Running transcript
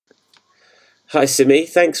Hi, Simi.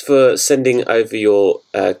 Thanks for sending over your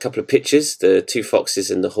couple of pictures, the two foxes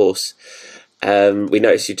and the horse. We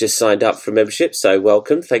noticed you just signed up for membership, so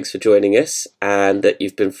welcome. Thanks for joining us, and that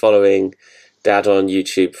you've been following Dad on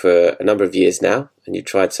YouTube for a number of years now, and you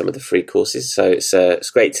tried some of the free courses, so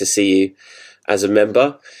it's great to see you as a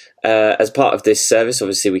member. As part of this service,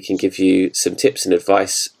 obviously, we can give you some tips and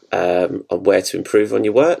advice on where to improve on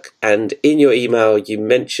your work. And in your email, you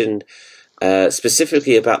mentioned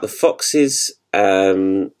specifically about the foxes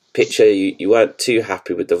picture. You weren't too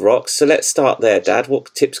happy with the rocks. So let's start there, Dad.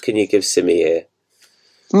 What tips can you give Simi here?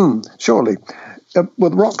 Surely.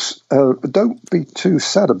 Well, rocks, don't be too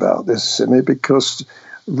sad about this, Simi, because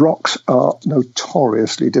rocks are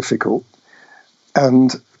notoriously difficult.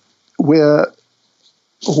 And where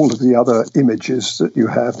all of the other images that you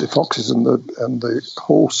have, the foxes and the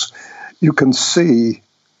horse, you can see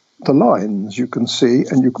the lines, you can see,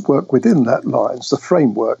 and you can work within that lines, the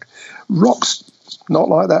framework. Rocks, not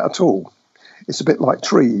like that at all. It's a bit like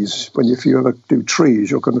trees. If you ever do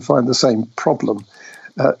trees, you're going to find the same problem.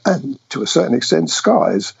 And to a certain extent,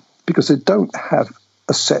 skies, because they don't have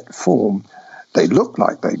a set form. They look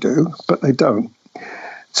like they do, but they don't.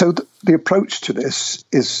 So the approach to this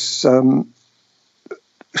is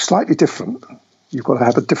slightly different. You've got to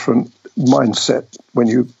have a different mindset when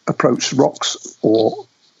you approach rocks or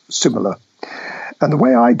similar. And the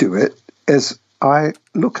way I do it is I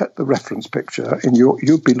look at the reference picture, and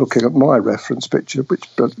you'd be looking at my reference picture, which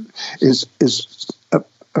is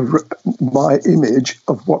my image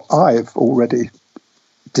of what I've already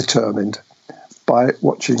determined by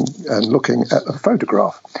watching and looking at a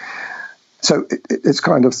photograph. So it's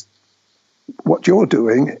kind of what you're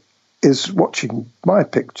doing is watching my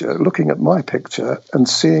picture, looking at my picture, and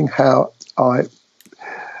seeing how I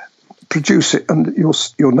produce it. And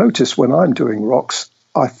you'll notice when I'm doing rocks,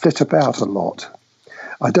 I flit about a lot.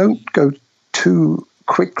 I don't go too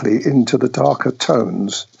quickly into the darker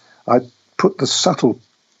tones. I put the subtle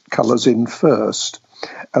colours in first,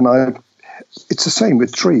 and it's the same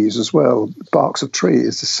with trees as well. Barks of trees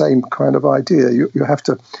is the same kind of idea. You have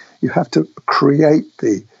to create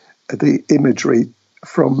the imagery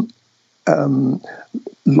from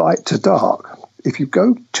light to dark. If you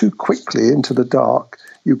go too quickly into the dark,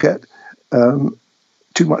 you get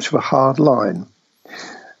too much of a hard line.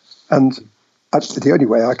 And the only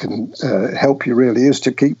way I can help you really is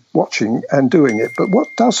to keep watching and doing it. But what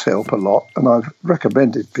does help a lot, and I've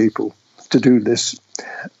recommended people to do this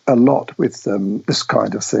a lot with this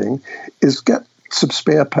kind of thing, is get some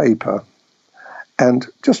spare paper and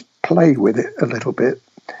just play with it a little bit.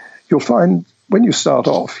 You'll find when you start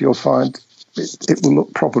off, you'll find it will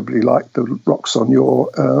look probably like the rocks on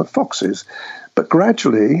your foxes. But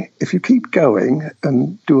gradually, if you keep going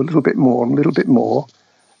and do a little bit more and a little bit more,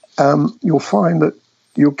 you'll find that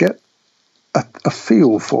you'll get a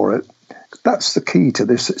feel for it. That's the key to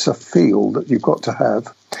this. It's a feel that you've got to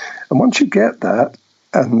have. And once you get that,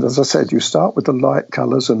 and as I said, you start with the light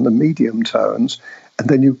colours and the medium tones, and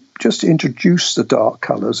then you just introduce the dark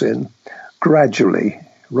colours in gradually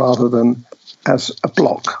rather than as a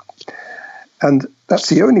block. And that's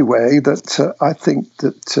the only way that I think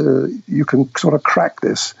that you can sort of crack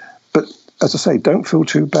this. But as I say, don't feel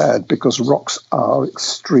too bad, because rocks are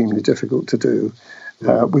extremely difficult to do.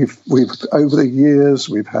 We've over the years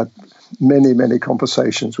we've had many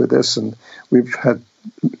conversations with this, and we've had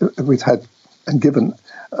and given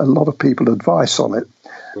a lot of people advice on it.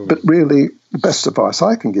 But really, the best advice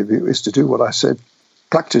I can give you is to do what I said: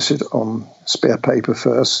 practice it on spare paper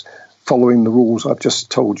first, following the rules I've just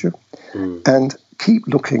told you, and keep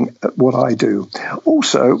looking at what I do.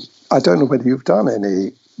 Also, I don't know whether you've done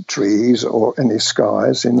any trees or any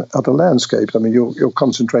skies in other landscapes. I mean, you're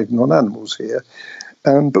concentrating on animals here,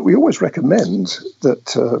 but we always recommend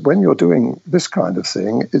that when you're doing this kind of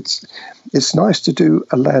thing, it's nice to do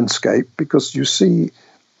a landscape, because you see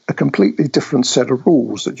a completely different set of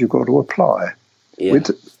rules that you've got to apply. Yeah.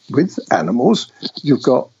 With animals, you've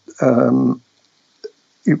got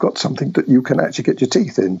something that you can actually get your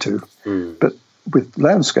teeth into. But with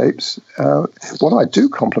landscapes, what I do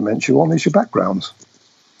compliment you on is your backgrounds.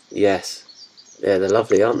 Yes. Yeah, they're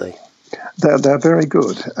lovely, aren't they? They're very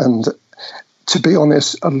good. And to be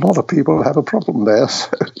honest, a lot of people have a problem there. So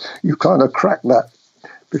you kind of crack that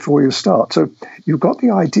before you start. So you've got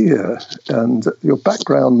the idea, and your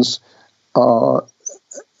backgrounds are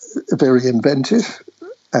very inventive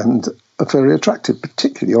and very attractive,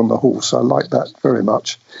 particularly on the horse. I like that very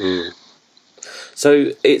much.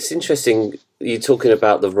 So it's interesting you talking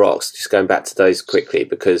about the rocks, just going back to those quickly,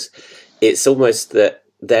 because it's almost that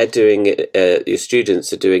they're doing, your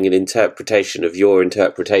students are doing an interpretation of your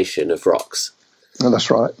interpretation of rocks. And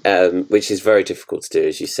that's right. Which is very difficult to do,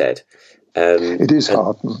 as you said. It is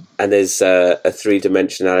hard. And there's a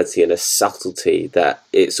three-dimensionality and a subtlety that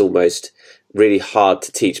it's almost really hard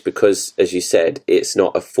to teach because, as you said, it's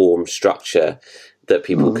not a form structure that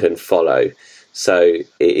people can follow. So it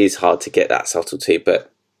is hard to get that subtlety.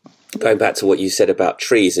 But going back to what you said about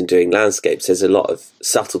trees and doing landscapes, there's a lot of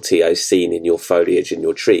subtlety I've seen in your foliage and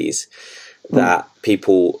your trees that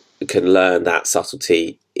people can learn that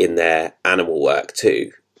subtlety in their animal work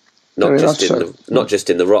too. Not just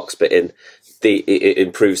in the rocks, but in it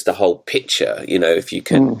improves the whole picture, if you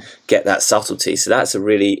can get that subtlety. So that's a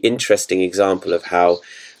really interesting example of how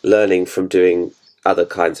learning from doing other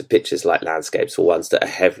kinds of pictures like landscapes or ones that are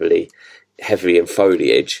heavily in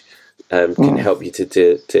foliage can help you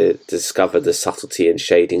to discover the subtlety and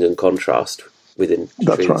shading and contrast within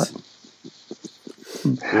trees. That's right.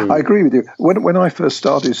 I agree with you. When I first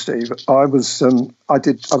started, Steve, I was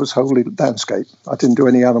wholly landscape. I didn't do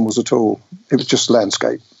any animals at all. It was just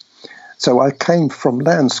landscape. So I came from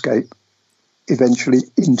landscape eventually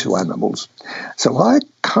into animals. So I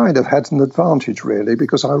kind of had an advantage, really,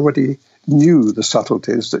 because I already knew the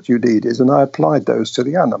subtleties that you needed, and I applied those to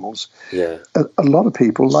the animals. Yeah. A lot of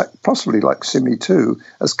people, possibly like Simi too,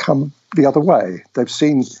 has come the other way. They've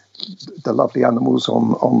seen the lovely animals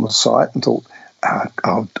on the site and thought,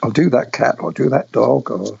 I'll do that cat or do that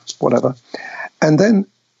dog or whatever, and then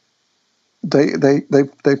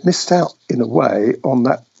they've missed out in a way on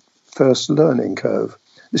that first learning curve.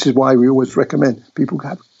 This is why we always recommend people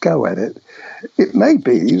have a go at it. It may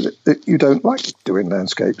be that you don't like doing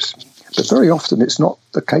landscapes, but very often it's not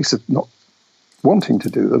the case of not wanting to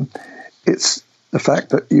do them. It's the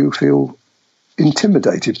fact that you feel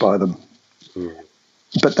intimidated by them.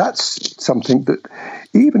 But that's something that,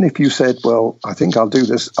 even if you said, well, I think I'll do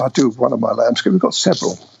this, I'll do one of my landscapes. We've got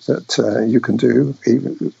several that you can do,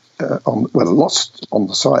 even lots on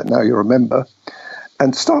the site now, you're a member.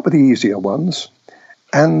 And start with the easier ones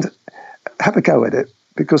and have a go at it,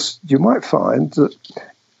 because you might find that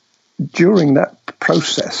during that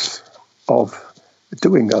process of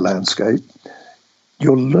doing a landscape,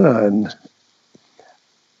 you'll learn,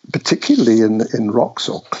 particularly in rocks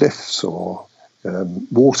or cliffs or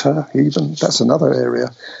water even. That's another area.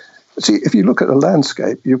 See, if you look at a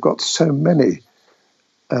landscape, you've got so many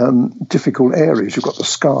difficult areas. You've got the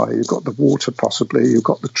sky, you've got the water possibly, you've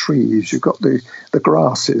got the trees, you've got the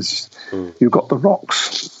grasses, you've got the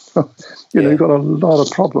rocks. You've got a lot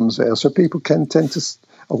of problems there. So people can tend to,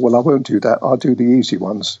 I won't do that. I'll do the easy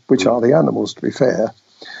ones, which are the animals, to be fair.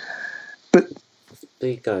 But there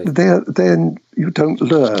you go. Then you don't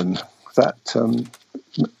learn that.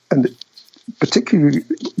 And particularly,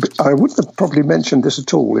 I wouldn't have probably mentioned this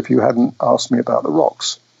at all if you hadn't asked me about the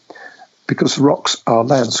rocks, because rocks are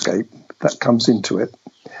landscape that comes into it.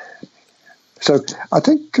 So I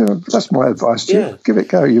think that's my advice to you. Give it a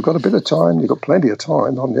go. You've got a bit of time. You've got plenty of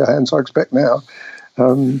time on your hands, I expect now,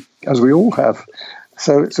 as we all have.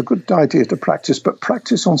 So it's a good idea to practice, but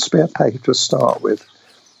practice on spare paper to start with.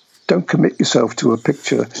 Don't commit yourself to a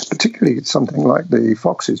picture, particularly something like the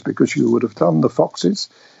foxes, because you would have done the foxes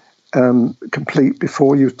complete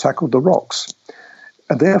before you tackled the rocks.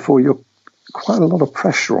 And therefore, you're quite a lot of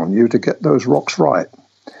pressure on you to get those rocks right,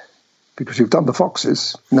 because you've done the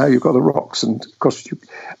foxes, now you've got the rocks. And of course,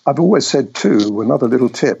 I've always said too, another little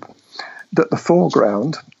tip, that the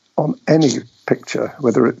foreground on any picture,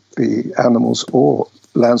 whether it be animals or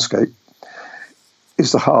landscape,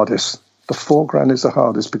 is the hardest. The foreground is the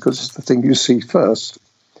hardest because it's the thing you see first.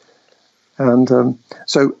 And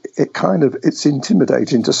so it's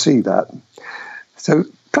intimidating to see that. So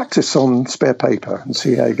practice on spare paper and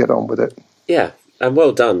see how you get on with it. Yeah, and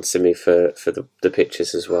well done, Simi, for the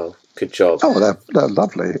pictures as well. Good job. Oh, they're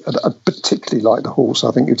lovely. I particularly like the horse.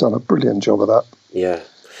 I think you've done a brilliant job of that. Yeah.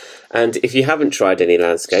 And if you haven't tried any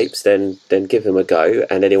landscapes, then give them a go.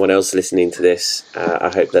 And anyone else listening to this, I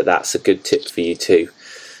hope that's a good tip for you too,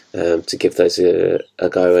 to give those a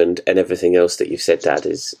go. And everything else that you've said, Dad,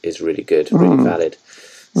 is really good, really valid.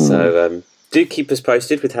 So do keep us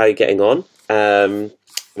posted with how you're getting on.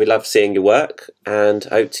 We love seeing your work and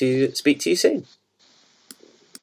hope to speak to you soon.